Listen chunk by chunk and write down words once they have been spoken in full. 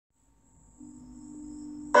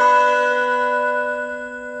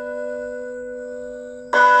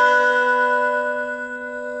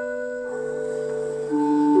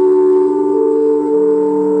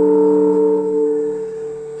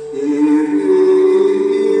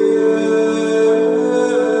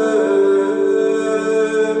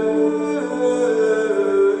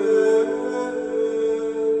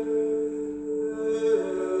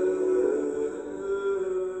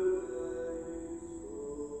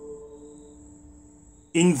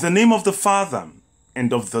In the name of the Father,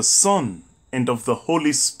 and of the Son, and of the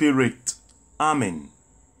Holy Spirit. Amen.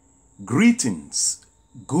 Greetings,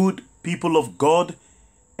 good people of God,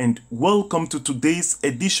 and welcome to today's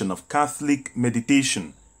edition of Catholic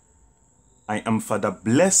Meditation. I am Father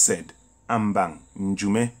Blessed Ambang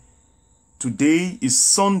Njume. Today is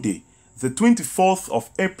Sunday, the 24th of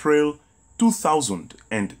April,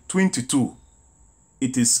 2022.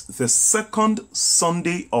 It is the second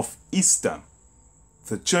Sunday of Easter.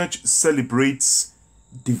 The Church celebrates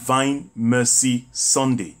Divine Mercy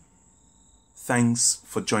Sunday. Thanks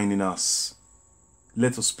for joining us.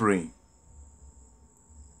 Let us pray.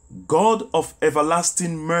 God of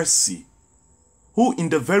everlasting mercy, who in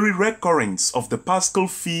the very recurrence of the Paschal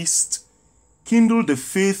feast kindled the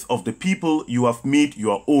faith of the people you have made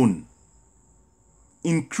your own,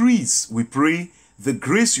 increase, we pray, the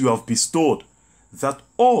grace you have bestowed, that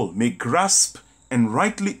all may grasp and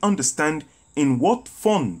rightly understand in what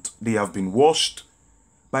font they have been washed,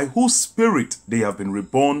 by whose Spirit they have been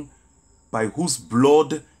reborn, by whose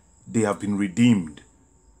blood they have been redeemed.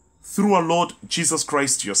 Through our Lord Jesus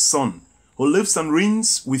Christ, your Son, who lives and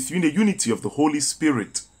reigns with you in the unity of the Holy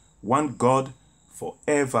Spirit, one God,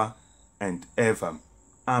 forever and ever.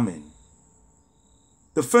 Amen.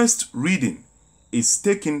 The first reading is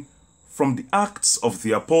taken from the Acts of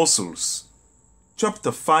the Apostles,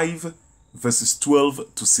 chapter 5, verses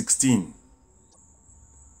 12 to 16.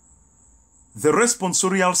 The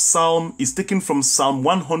responsorial psalm is taken from Psalm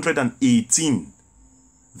 118.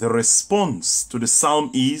 The response to the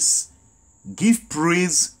psalm is, "Give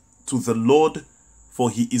praise to the Lord, for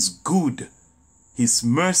he is good. His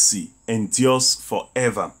mercy endures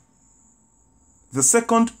forever." The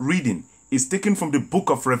second reading is taken from the book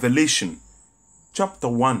of Revelation, chapter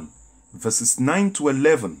 1, verses 9 to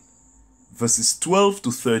 11, verses 12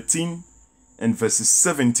 to 13, and verses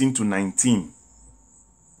 17 to 19.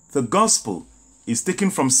 The Gospel is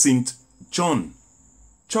taken from St. John,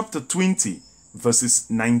 chapter 20, verses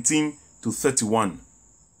 19 to 31.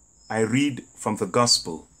 I read from the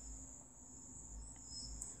Gospel.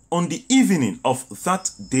 On the evening of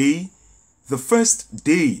that day, the first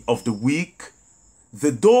day of the week,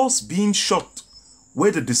 the doors being shut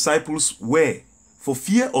where the disciples were for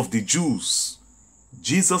fear of the Jews,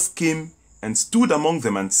 Jesus came and stood among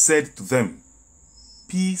them and said to them,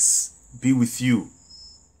 "Peace be with you."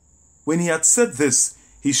 When he had said this,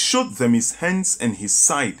 he showed them his hands and his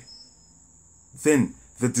side. Then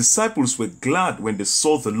the disciples were glad when they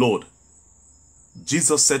saw the Lord.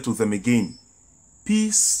 Jesus said to them again,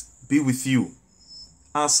 "Peace be with you.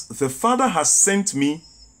 As the Father has sent me,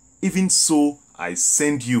 even so I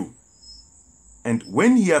send you." And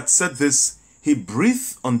when he had said this, he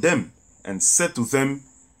breathed on them and said to them,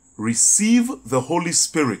 "Receive the Holy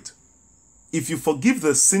Spirit. If you forgive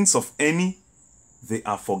the sins of any, they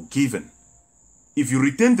are forgiven. If you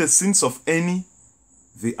retain the sins of any,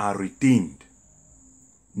 they are retained."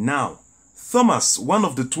 Now, Thomas, one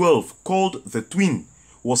of the 12, called the twin,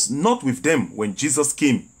 was not with them when Jesus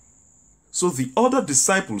came. So the other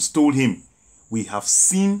disciples told him, "We have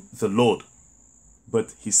seen the Lord."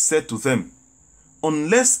 But he said to them,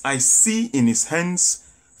 "Unless I see in his hands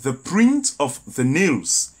the print of the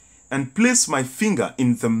nails, and place my finger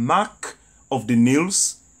in the mark of the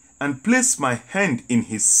nails, and place my hand in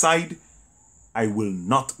his side, I will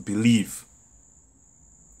not believe."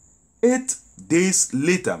 8 days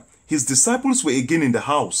later, his disciples were again in the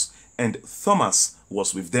house, and Thomas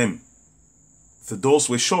was with them. The doors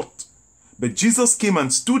were shut, but Jesus came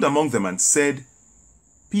and stood among them and said,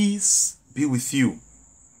 "Peace be with you."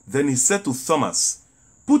 Then he said to Thomas,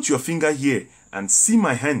 "Put your finger here and see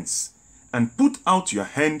my hands, and put out your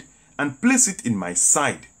hand and place it in my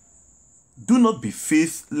side. Do not be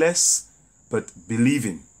faithless, but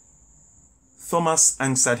believing." Thomas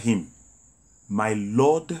answered him, "My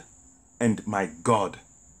Lord and my God."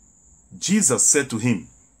 Jesus said to him,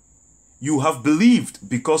 "You have believed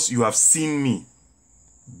because you have seen me.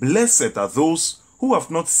 Blessed are those who have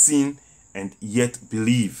not seen and yet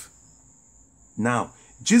believe." Now,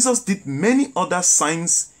 Jesus did many other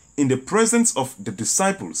signs in the presence of the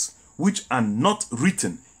disciples, which are not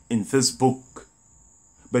written in this book.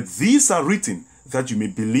 But these are written that you may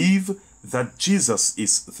believe that Jesus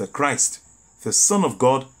is the Christ, the Son of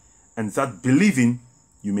God, and that believing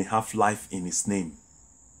you may have life in his name.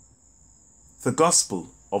 The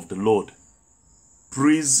Gospel of the Lord.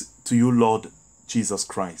 Praise to you, Lord Jesus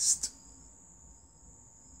Christ.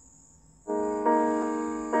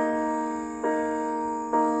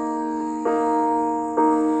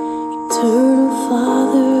 Eternal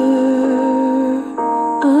Father,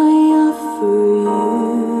 I offer you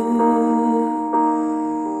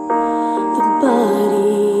the body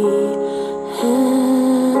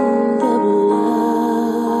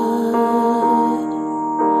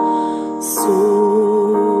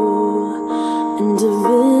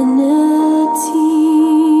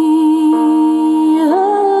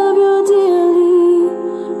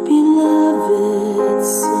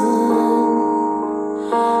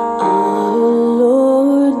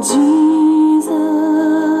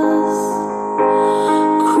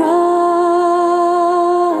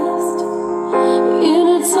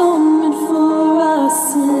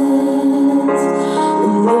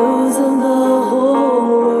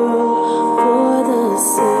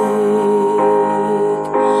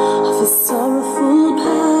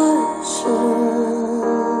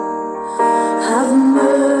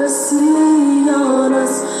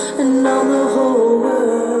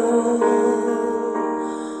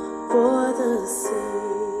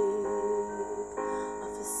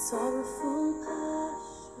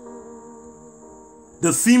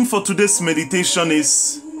The theme for today's meditation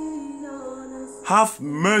is, have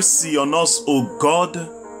mercy on us, O God,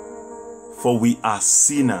 for we are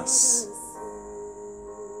sinners.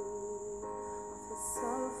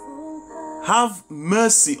 Have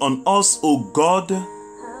mercy on us, O God,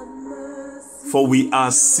 for we are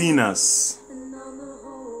sinners.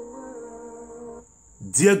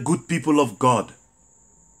 Dear good people of God,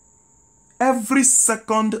 every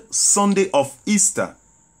second Sunday of Easter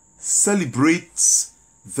celebrates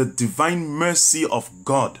the divine mercy of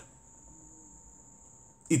God.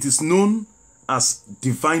 It is known as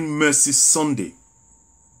Divine Mercy Sunday.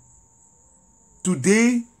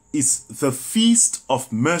 Today is the Feast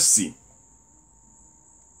of Mercy.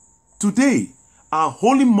 Today, our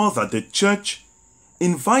Holy Mother, the Church,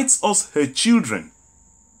 invites us, her children,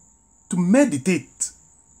 to meditate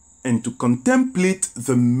and to contemplate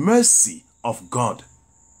the mercy of God.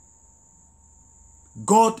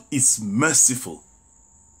 God is merciful.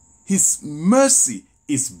 His mercy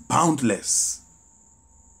is boundless.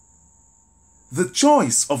 The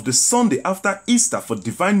choice of the Sunday after Easter for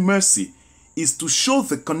divine mercy is to show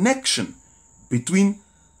the connection between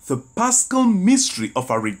the Paschal mystery of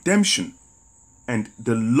our redemption and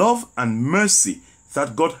the love and mercy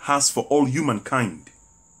that God has for all humankind.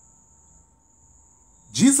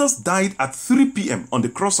 Jesus died at 3 p.m. on the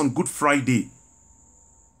cross on Good Friday.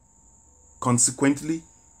 Consequently,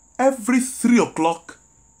 every 3 o'clock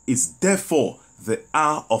is therefore the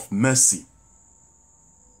hour of mercy.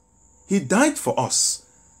 He died for us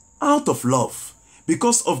out of love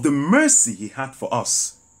because of the mercy he had for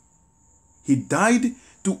us. He died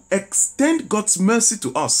to extend God's mercy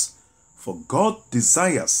to us, for God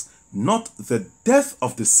desires not the death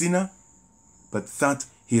of the sinner, but that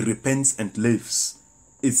he repents and lives.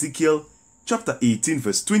 Ezekiel chapter 18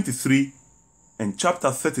 verse 23 and chapter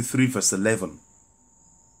 33 verse 11.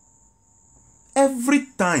 Every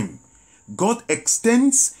time God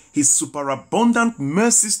extends his superabundant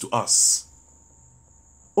mercies to us,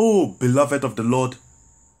 oh beloved of the Lord,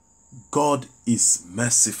 God is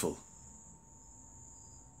merciful.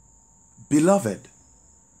 Beloved,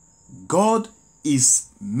 God is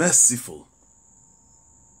merciful.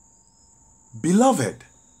 Beloved,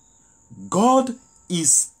 God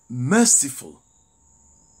is merciful.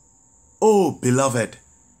 Oh, beloved,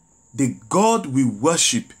 the God we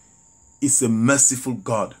worship is a merciful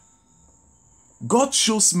God. God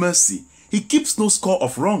shows mercy. He keeps no score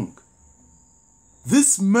of wrong.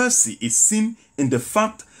 This mercy is seen in the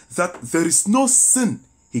fact that there is no sin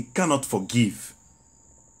he cannot forgive.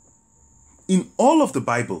 In all of the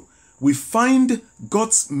Bible, we find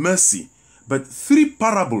God's mercy, but 3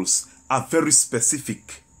 parables are very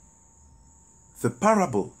specific. The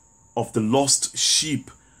parable of the lost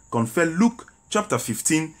sheep, confer Luke chapter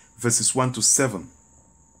 15 verses 1 to 7.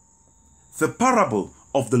 The parable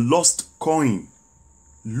of the lost coin,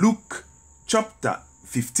 Luke chapter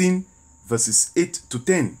 15 verses 8 to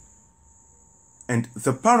 10. And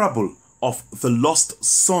the parable of the lost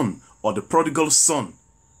son or the prodigal son,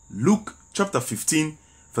 Luke chapter 15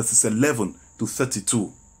 verses 11 to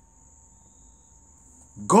 32.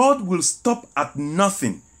 God will stop at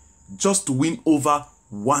nothing just to win over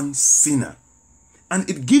one sinner. And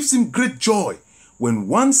it gives him great joy when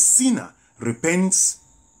one sinner repents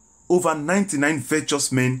over 99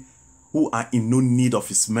 virtuous men who are in no need of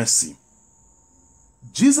his mercy.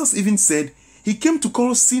 Jesus even said he came to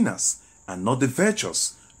call sinners and not the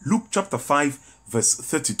virtuous. Luke chapter 5 verse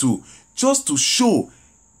 32, just to show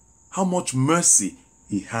how much mercy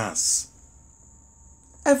he has.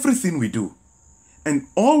 Everything we do and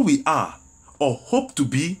all we are or hope to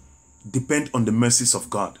be depend on the mercies of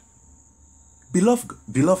God.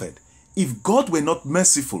 Beloved, if God were not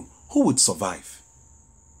merciful, who would survive?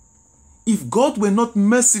 If God were not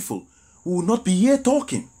merciful, we would not be here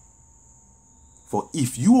talking. For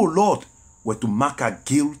if you, O Lord, were to mark our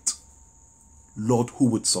guilt, Lord, who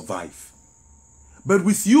would survive? But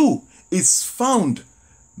with you is found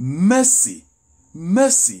mercy,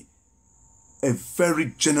 a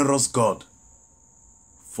very generous God.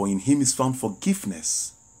 For in him is found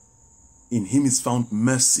forgiveness. In him is found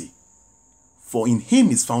mercy. For in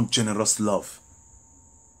him is found generous love.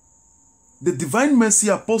 The Divine Mercy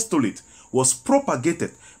Apostolate was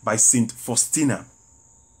propagated by Saint Faustina.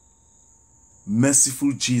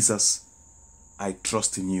 Merciful Jesus, I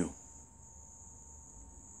trust in you.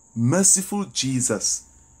 Merciful Jesus,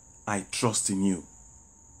 I trust in you.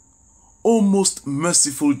 O most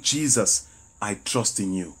merciful Jesus, I trust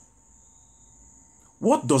in you.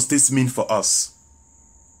 What does this mean for us?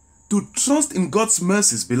 To trust in God's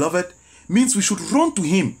mercies, beloved, means we should run to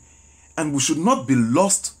him and we should not be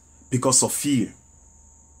lost because of fear.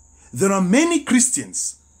 There are many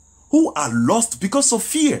Christians who are lost because of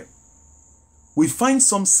fear. We find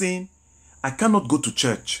some saying, I cannot go to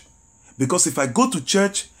church because if I go to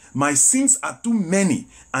church, my sins are too many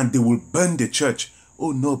and they will burn the church.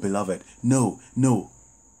 Oh no, beloved, no.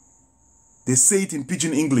 They say it in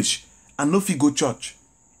pidgin English, I no fit go church.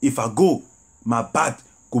 If I go, my bad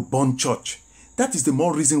go burn church. That is the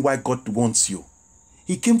more reason why God wants you.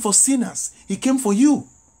 He came for sinners. He came for you.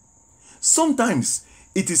 Sometimes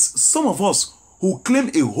it is some of us who claim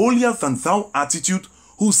a holier than thou attitude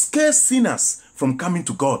who scare sinners from coming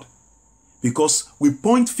to God because we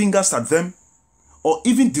point fingers at them or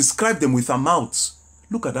even describe them with our mouths.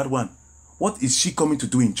 Look at that one. What is she coming to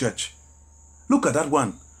do in church? Look at that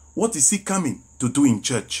one. What is he coming to do in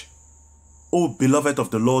church? Oh, beloved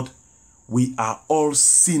of the Lord, we are all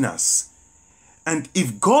sinners. And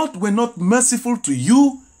if God were not merciful to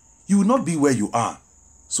you, you will not be where you are.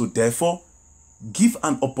 So therefore, give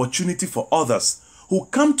an opportunity for others who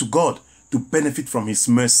come to God to benefit from his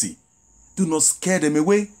mercy. Do not scare them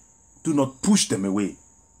away. Do not push them away.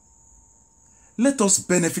 Let us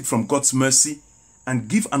benefit from God's mercy and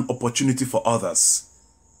give an opportunity for others.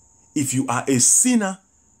 If you are a sinner,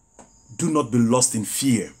 do not be lost in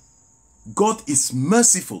fear. God is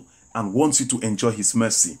merciful and wants you to enjoy his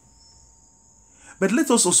mercy. But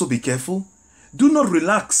let us also be careful. Do not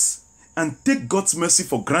relax and take God's mercy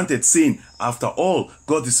for granted, saying, after all,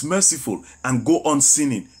 God is merciful, and go on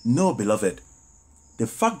sinning. No, beloved. The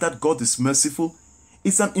fact that God is merciful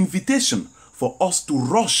is an invitation for us to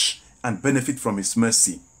rush and benefit from his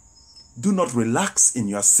mercy. Do not relax in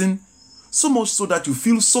your sin, so much so that you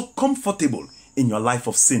feel so comfortable in your life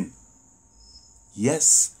of sin.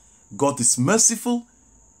 Yes, God is merciful.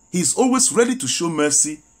 He is always ready to show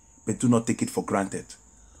mercy, but do not take it for granted.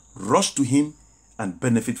 Rush to him and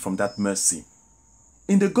benefit from that mercy.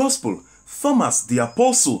 In the gospel, Thomas the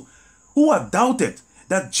apostle, who had doubted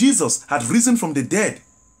that Jesus had risen from the dead,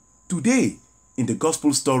 today in the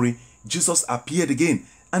gospel story, Jesus appeared again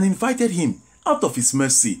and invited him out of his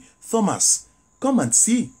mercy. Thomas, come and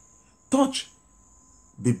see, touch,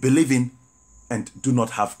 be believing, and do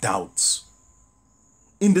not have doubts.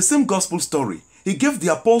 In the same gospel story, he gave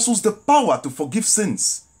the apostles the power to forgive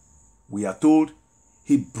sins. We are told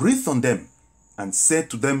he breathed on them and said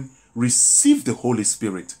to them, receive the Holy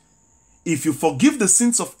Spirit. If you forgive the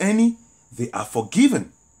sins of any, they are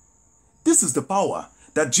forgiven. This is the power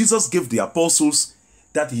that Jesus gave the apostles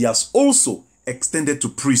that he has also extended to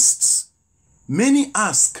priests. Many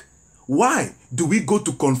ask, why do we go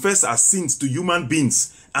to confess our sins to human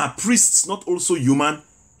beings? Are priests not also human?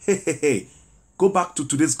 Hey. Go back to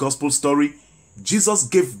today's gospel story. Jesus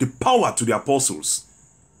gave the power to the apostles.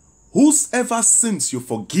 Whosoever sins you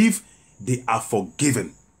forgive, they are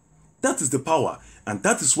forgiven. That is the power. And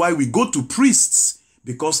that is why we go to priests,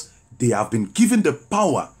 because they have been given the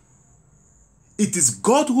power. It is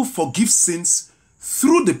God who forgives sins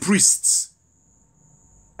through the priests.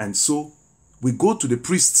 And so we go to the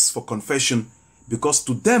priests for confession because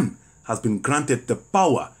to them has been granted the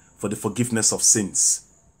power for the forgiveness of sins.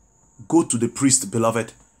 Go to the priest,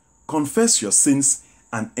 beloved. Confess your sins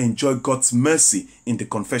and enjoy God's mercy in the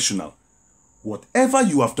confessional. Whatever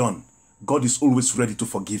you have done, God is always ready to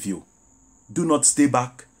forgive you. Do not stay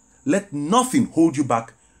back. Let nothing hold you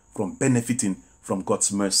back from benefiting from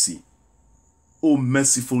God's mercy. O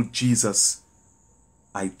merciful Jesus,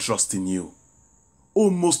 I trust in you. O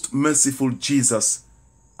most merciful Jesus,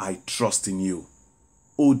 I trust in you.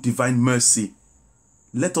 O divine mercy,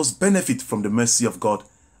 let us benefit from the mercy of God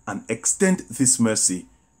and extend this mercy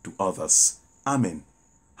to others. Amen.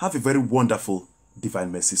 Have a very wonderful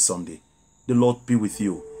Divine Mercy Sunday. The Lord be with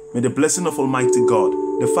you. May the blessing of Almighty God,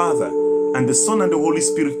 the Father, and the Son and the Holy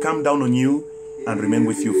Spirit come down on you and remain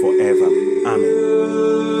with you forever. Amen.